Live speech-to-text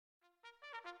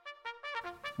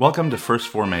Welcome to First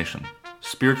Formation,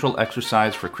 spiritual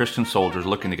exercise for Christian soldiers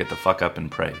looking to get the fuck up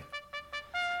and pray.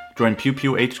 Join Pew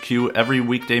Pew HQ every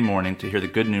weekday morning to hear the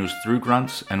good news through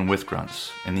grunts and with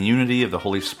grunts, in the unity of the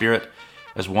Holy Spirit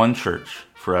as one church,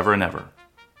 forever and ever.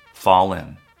 Fall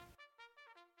in.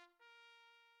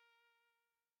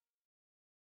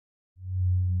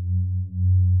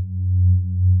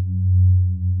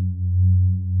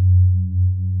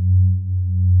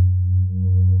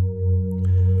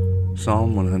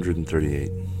 Psalm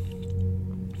 138.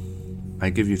 I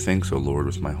give you thanks, O Lord,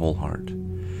 with my whole heart.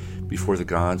 Before the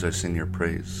gods I sing your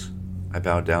praise. I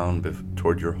bow down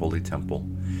toward your holy temple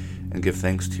and give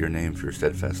thanks to your name for your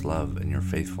steadfast love and your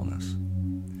faithfulness.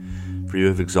 For you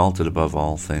have exalted above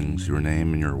all things your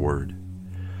name and your word.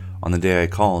 On the day I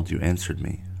called, you answered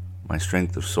me. My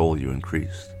strength of soul you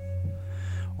increased.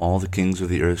 All the kings of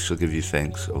the earth shall give you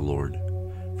thanks, O Lord,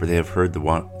 for they have heard the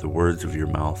words of your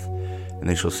mouth, and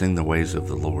they shall sing the ways of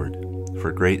the Lord.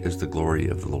 For great is the glory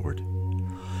of the Lord.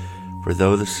 For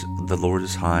though the Lord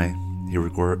is high, he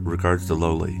regards the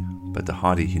lowly, but the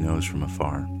haughty he knows from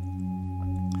afar.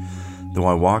 Though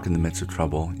I walk in the midst of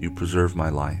trouble, you preserve my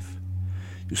life.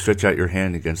 You stretch out your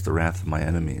hand against the wrath of my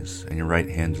enemies, and your right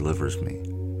hand delivers me.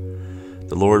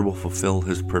 The Lord will fulfill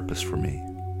his purpose for me.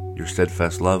 Your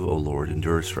steadfast love, O Lord,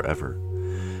 endures forever.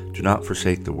 Do not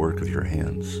forsake the work of your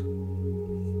hands.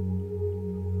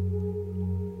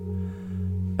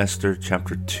 Esther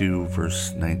chapter 2,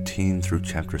 verse 19 through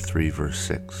chapter 3, verse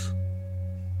 6.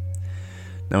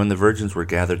 Now when the virgins were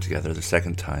gathered together the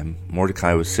second time,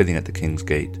 Mordecai was sitting at the king's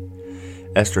gate.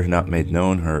 Esther had not made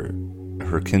known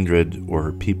her kindred or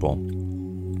her people,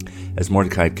 as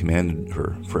Mordecai had commanded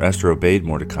her, for Esther obeyed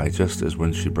Mordecai just as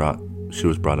when she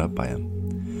was brought up by him.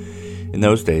 In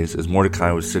those days, as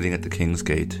Mordecai was sitting at the king's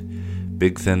gate,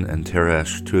 Bigthan and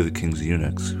Teresh, two of the king's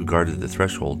eunuchs, who guarded the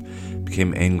threshold,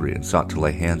 became angry and sought to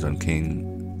lay hands on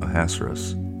King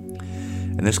Ahasuerus.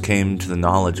 And this came to the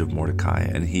knowledge of Mordecai,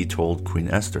 and he told Queen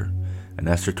Esther, and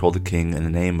Esther told the king in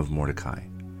the name of Mordecai.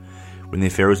 When the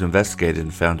affair was investigated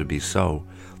and found to be so,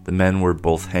 the men were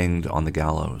both hanged on the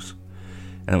gallows,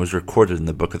 and it was recorded in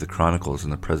the book of the Chronicles in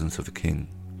the presence of the king.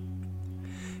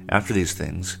 After these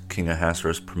things, King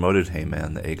Ahasuerus promoted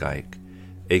Haman the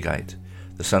Agite,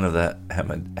 the son of the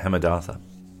Hammedatha,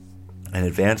 and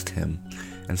advanced him,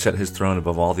 and set his throne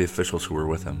above all the officials who were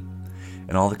with him.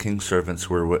 And all the king's servants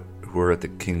who were at the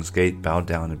king's gate bowed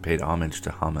down and paid homage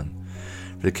to Haman,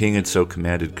 for the king had so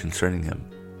commanded concerning him.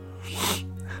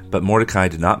 But Mordecai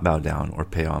did not bow down or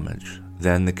pay homage.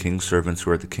 Then the king's servants who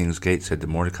were at the king's gate said to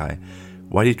Mordecai,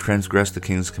 "Why do you transgress the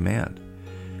king's command?"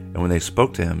 And when they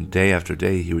spoke to him day after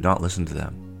day, he would not listen to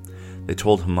them. They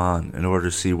told Haman in order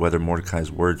to see whether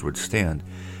Mordecai's words would stand,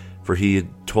 for he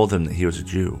had told them that he was a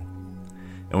Jew.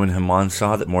 And when Haman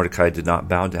saw that Mordecai did not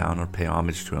bow down or pay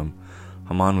homage to him,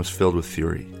 Haman was filled with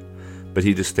fury. But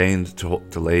he disdained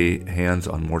to lay hands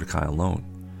on Mordecai alone.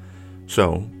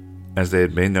 So, as they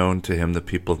had made known to him the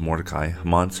people of Mordecai,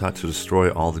 Haman sought to destroy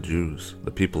all the Jews,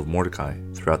 the people of Mordecai,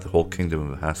 throughout the whole kingdom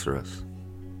of Ahasuerus.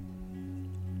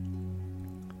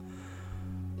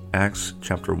 Acts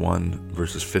chapter 1,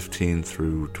 verses 15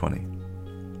 through 20.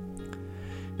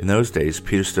 In those days,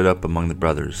 Peter stood up among the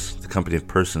brothers. The company of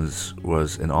persons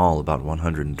was in all about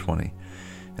 120,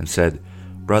 and said,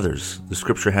 "Brothers, the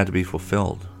scripture had to be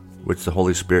fulfilled, which the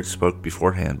Holy Spirit spoke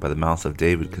beforehand by the mouth of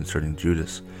David concerning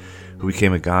Judas, who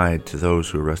became a guide to those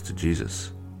who arrested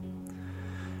Jesus.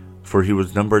 For he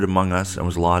was numbered among us and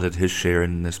was allotted his share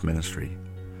in this ministry.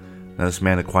 Now this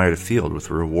man acquired a field with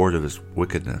the reward of his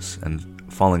wickedness, and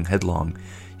falling headlong,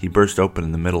 he burst open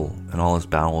in the middle, and all his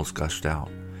bowels gushed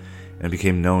out. And it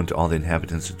became known to all the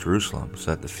inhabitants of Jerusalem,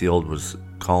 so that the field was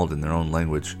called in their own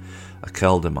language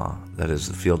Akeldama, that is,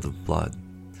 the field of blood.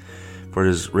 For it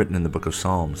is written in the book of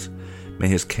Psalms, May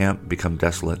his camp become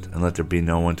desolate, and let there be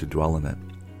no one to dwell in it,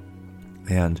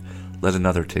 and let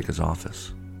another take his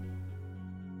office."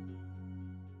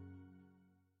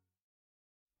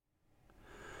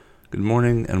 Good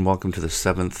morning, and welcome to the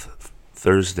 7th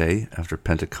Thursday after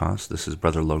Pentecost. This is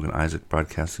Brother Logan Isaac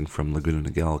broadcasting from Laguna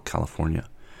Niguel, California.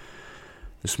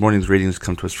 This morning's readings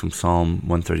come to us from Psalm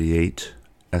 138,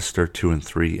 Esther 2 and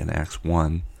 3, and Acts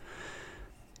 1.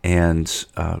 And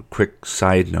quick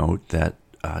side note that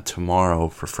tomorrow,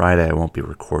 for Friday, I won't be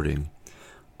recording.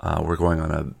 We're going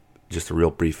on just a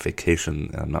real brief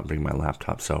vacation. I'm not bringing my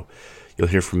laptop, so you'll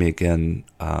hear from me again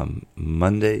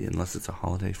Monday, unless it's a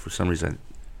holiday. For some reason,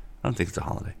 I don't think it's a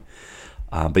holiday.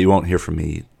 But you won't hear from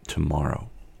me tomorrow.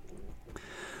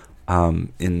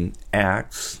 In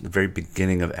Acts, the very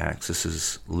beginning of Acts, this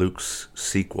is Luke's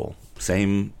sequel.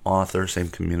 Same author, same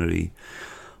community.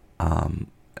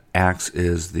 Acts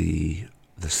is the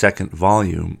the second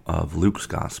volume of Luke's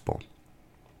Gospel.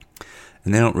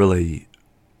 And they don't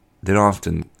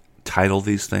often title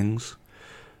these things.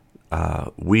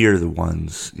 We are the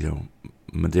ones,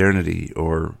 modernity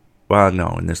or, well,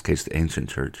 no, in this case, the ancient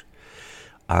church.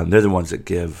 They're the ones that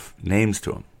give names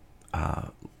to them.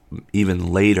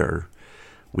 Even later,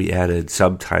 we added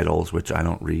subtitles, which I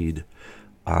don't read,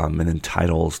 and then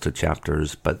titles to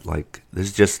chapters, but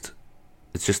it's just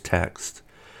text.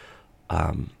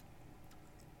 So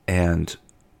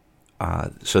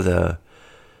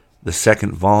the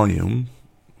second volume,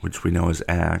 which we know as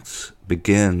Acts,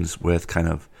 begins with kind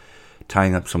of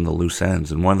tying up some of the loose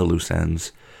ends. And one of the loose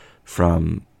ends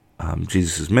from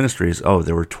Jesus' ministry is,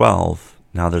 there were 12,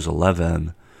 now there's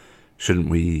 11.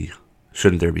 Shouldn't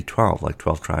there be 12, like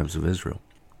 12 tribes of Israel?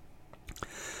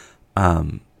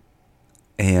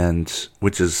 And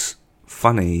which is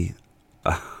funny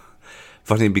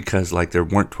because there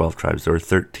weren't 12 tribes, there were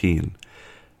 13.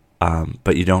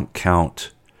 But you don't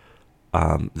count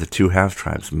the two half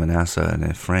tribes, Manasseh and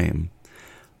Ephraim.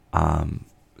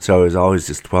 So it was always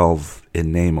just 12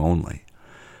 in name only.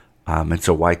 And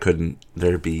so why couldn't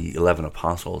there be 11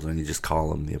 apostles and you just call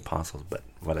them the apostles? But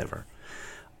whatever.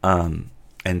 And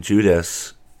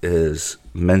Judas is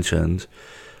mentioned.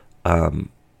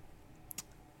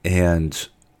 And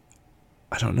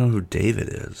I don't know who David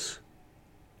is.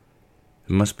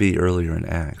 It must be earlier in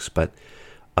Acts. But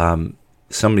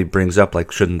somebody brings up,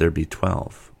 shouldn't there be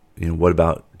 12? What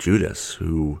about Judas,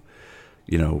 who,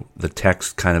 the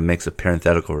text kind of makes a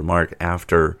parenthetical remark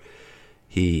after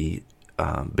he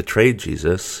betrayed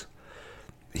Jesus.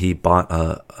 He bought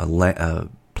a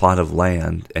plot of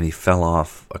land and he fell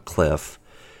off a cliff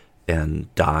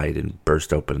and died and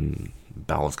burst open,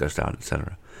 bowels gushed out,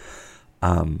 etc.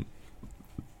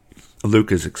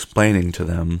 Luke is explaining to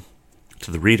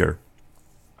the reader,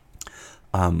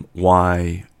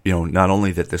 why, not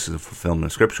only that this is a fulfillment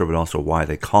of Scripture, but also why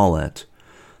they call it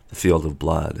the field of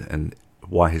blood and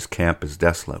why his camp is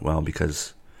desolate. Well,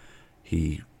 because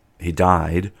he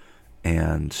died,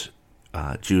 and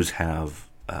Jews have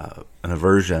an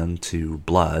aversion to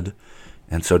blood,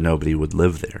 and so nobody would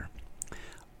live there.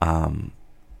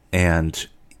 And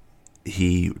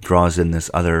he draws in this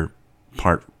other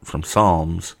part from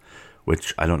Psalms,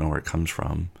 which I don't know where it comes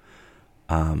from,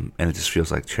 and it just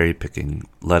feels like cherry picking.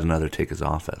 Let another take his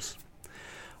office.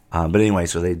 But anyway,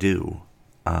 so they do.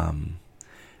 I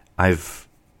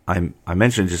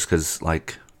mentioned just because,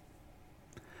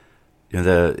 in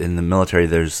the military,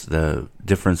 there's the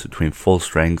difference between full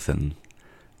strength and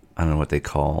I don't know what they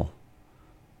call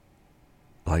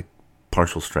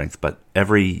partial strength. But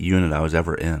every unit I was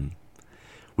ever in,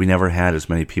 we never had as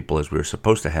many people as we were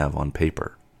supposed to have on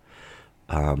paper.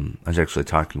 I was actually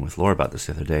talking with Laura about this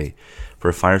the other day. For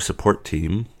a fire support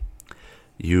team,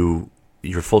 your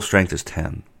full strength is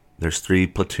 10. There's 3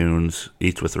 platoons,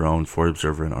 each with their own forward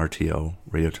observer and RTO,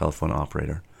 radio telephone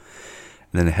operator.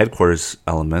 And then the headquarters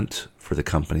element for the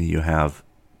company, you have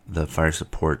the fire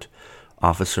support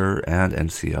officer and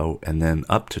NCO, and then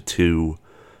up to 2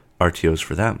 RTOs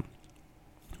for them,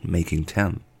 making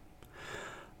 10.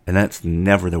 And that's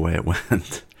never the way it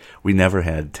went. We never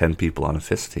had 10 people on a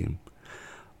FIST team.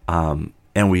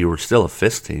 And we were still a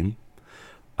FIST team.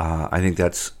 I think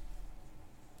that's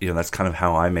kind of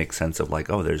how I make sense of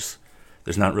there's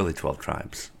not really 12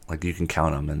 tribes. You can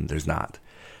count them, and there's not.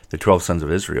 The 12 sons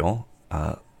of Israel.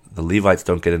 The Levites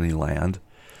don't get any land.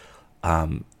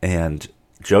 And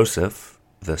Joseph,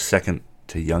 the second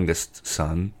to youngest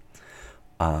son,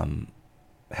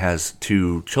 has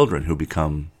 2 children who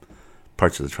become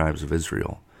parts of the tribes of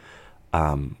Israel.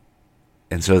 And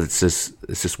so it's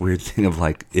this weird thing of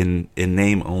in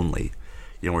name only.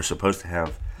 We're supposed to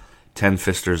have 10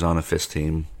 fisters on a FIST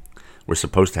team. We're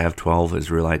supposed to have 12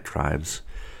 Israelite tribes.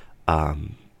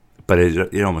 But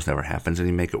it almost never happens, and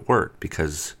you make it work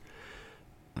because,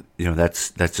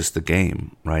 that's just the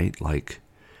game, right? You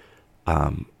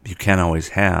can't always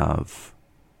have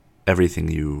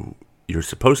everything you're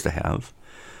supposed to have.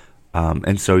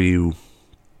 And so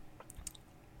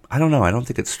I don't know, I don't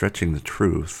think it's stretching the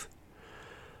truth.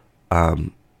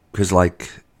 Because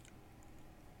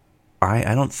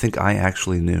I don't think I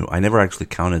actually knew. I never actually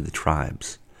counted the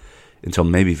tribes until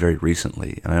maybe very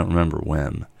recently, and I don't remember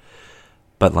when.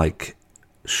 But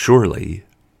surely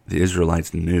the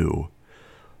Israelites knew.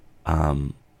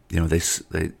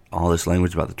 They all this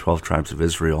language about the 12 tribes of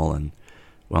Israel, and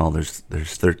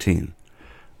there's 13,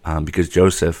 because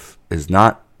Joseph is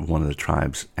not one of the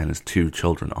tribes, and his 2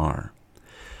 children are.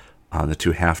 The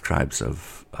 2 half tribes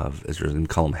of Israel, and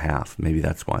call them half. Maybe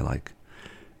that's why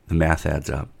the math adds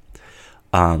up.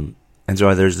 And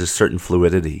so there's this certain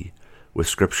fluidity with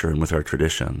Scripture and with our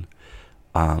tradition.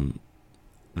 As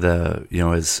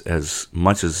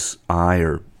much as I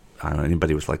don't know,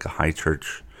 anybody with like a high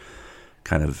church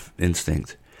kind of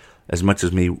instinct, as much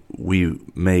as we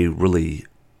may really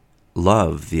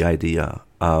love the idea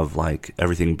of like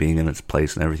everything being in its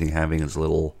place and everything having its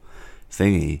little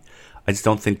thingy, I just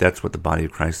don't think that's what the body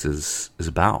of Christ is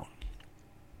about.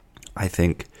 I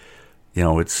think,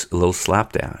 it's a little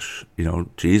slapdash.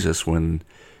 Jesus, when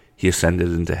he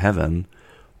ascended into heaven,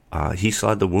 he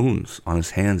saw the wounds on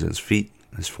his hands and his feet,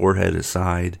 his forehead, his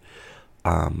side.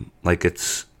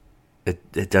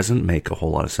 It doesn't make a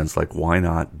whole lot of sense. Like, why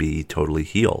not be totally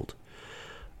healed?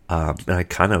 And I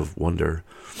kind of wonder,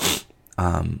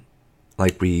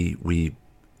 like we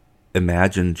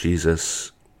imagine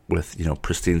Jesus with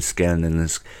pristine skin and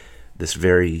this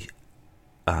very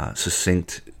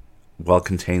succinct,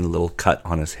 well-contained little cut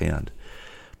on his hand,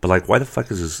 but like, why the fuck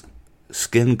is his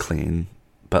skin clean?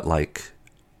 But like,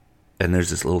 and there's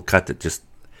this little cut that just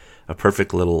a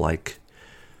perfect little like,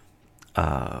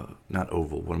 not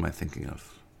oval. What am I thinking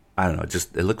of? I don't know.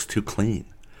 It looks too clean.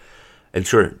 And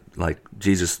sure, like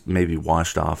Jesus maybe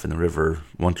washed off in the river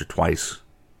once or twice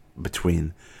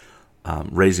between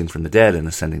raising from the dead and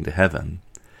ascending to heaven.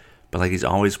 But like, he's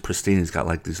always pristine. He's got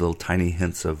like these little tiny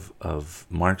hints of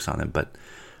marks on him. But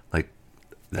like,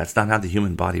 that's not how the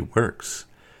human body works.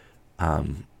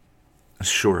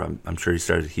 Sure, I'm sure he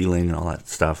started healing and all that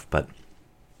stuff. But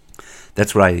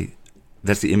that's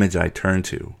the image I turn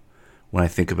to when I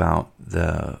think about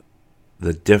the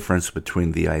difference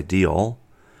between the ideal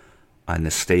and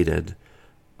the stated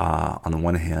on the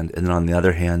one hand, and then on the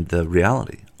other hand, the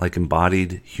reality. Like,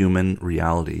 embodied human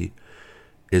reality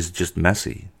is just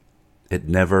messy. It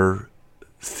never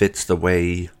fits the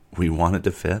way we want it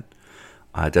to fit.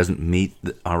 It doesn't meet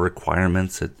our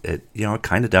requirements. It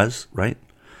kind of does, right?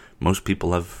 Most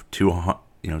people have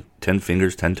 10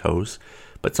 fingers, 10 toes,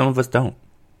 but some of us don't.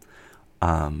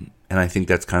 And I think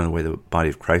that's kind of the way the body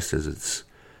of Christ is.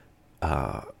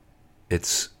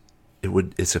 It's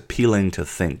appealing to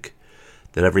think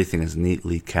that everything is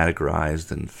neatly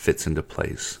categorized and fits into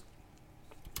place.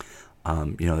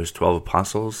 There's 12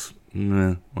 apostles.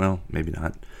 Well, maybe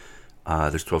not.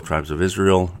 There's 12 tribes of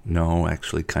Israel. No,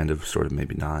 actually, kind of, sort of,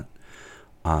 maybe not.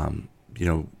 I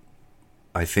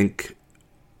think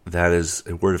that is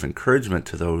a word of encouragement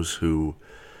to those who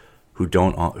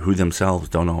themselves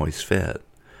don't always fit,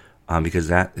 because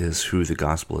that is who the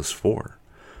gospel is for.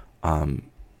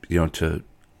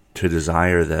 To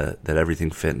desire that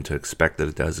everything fit and to expect that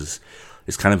it does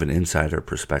is kind of an insider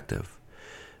perspective.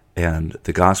 And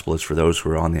the gospel is for those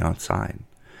who are on the outside,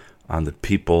 the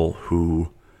people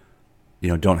who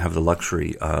don't have the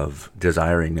luxury of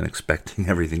desiring and expecting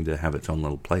everything to have its own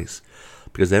little place,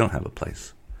 because they don't have a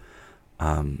place.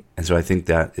 And so I think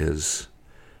that is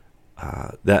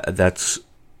that's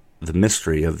the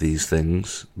mystery of these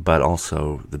things, but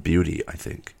also the beauty, I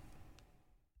think.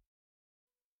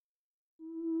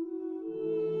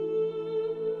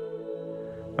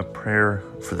 A prayer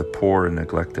for the poor and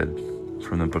neglected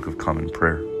from the Book of Common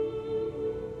Prayer.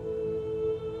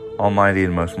 Almighty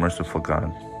and most merciful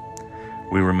God,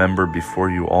 we remember before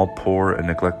you all poor and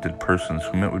neglected persons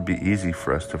whom it would be easy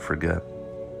for us to forget.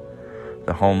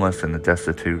 The homeless and the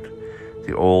destitute,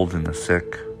 the old and the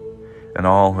sick, and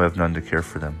all who have none to care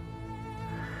for them.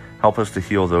 Help us to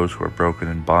heal those who are broken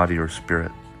in body or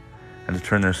spirit, and to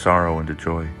turn their sorrow into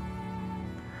joy.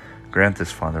 Grant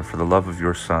this, Father, for the love of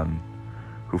your Son,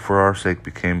 who for our sake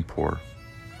became poor,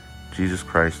 Jesus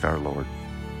Christ our Lord.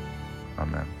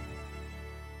 Amen.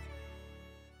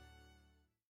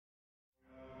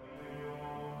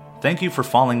 Thank you for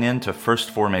falling in to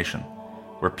First Formation,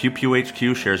 where Pew Pew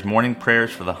HQ shares morning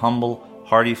prayers for the humble,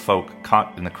 hardy folk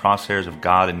caught in the crosshairs of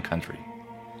God and country.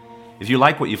 If you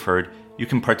like what you've heard, you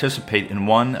can participate in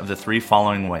one of the three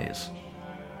following ways.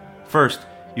 First,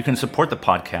 you can support the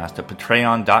podcast at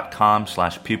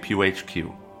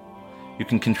patreon.com/pewpewhq. You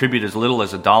can contribute as little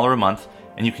as $1 a month,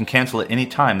 and you can cancel at any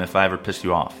time if I ever piss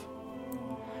you off.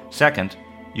 Second,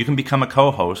 you can become a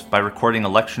co-host by recording a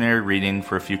lectionary reading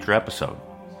for a future episode.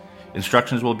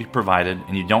 Instructions will be provided,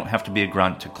 and you don't have to be a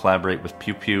grunt to collaborate with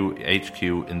Pew Pew HQ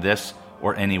in this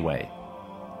or any way.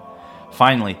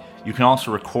 Finally, you can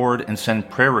also record and send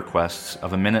prayer requests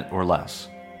of a minute or less.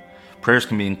 Prayers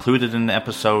can be included in the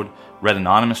episode, read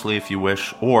anonymously if you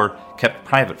wish, or kept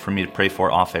private for me to pray for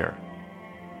off-air.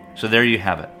 So there you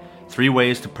have it, 3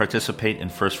 ways to participate in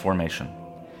First Formation.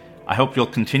 I hope you'll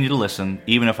continue to listen,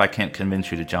 even if I can't convince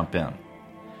you to jump in.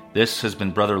 This has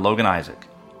been Brother Logan Isaac,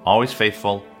 always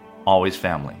faithful, always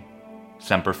family.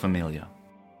 Semper Familia.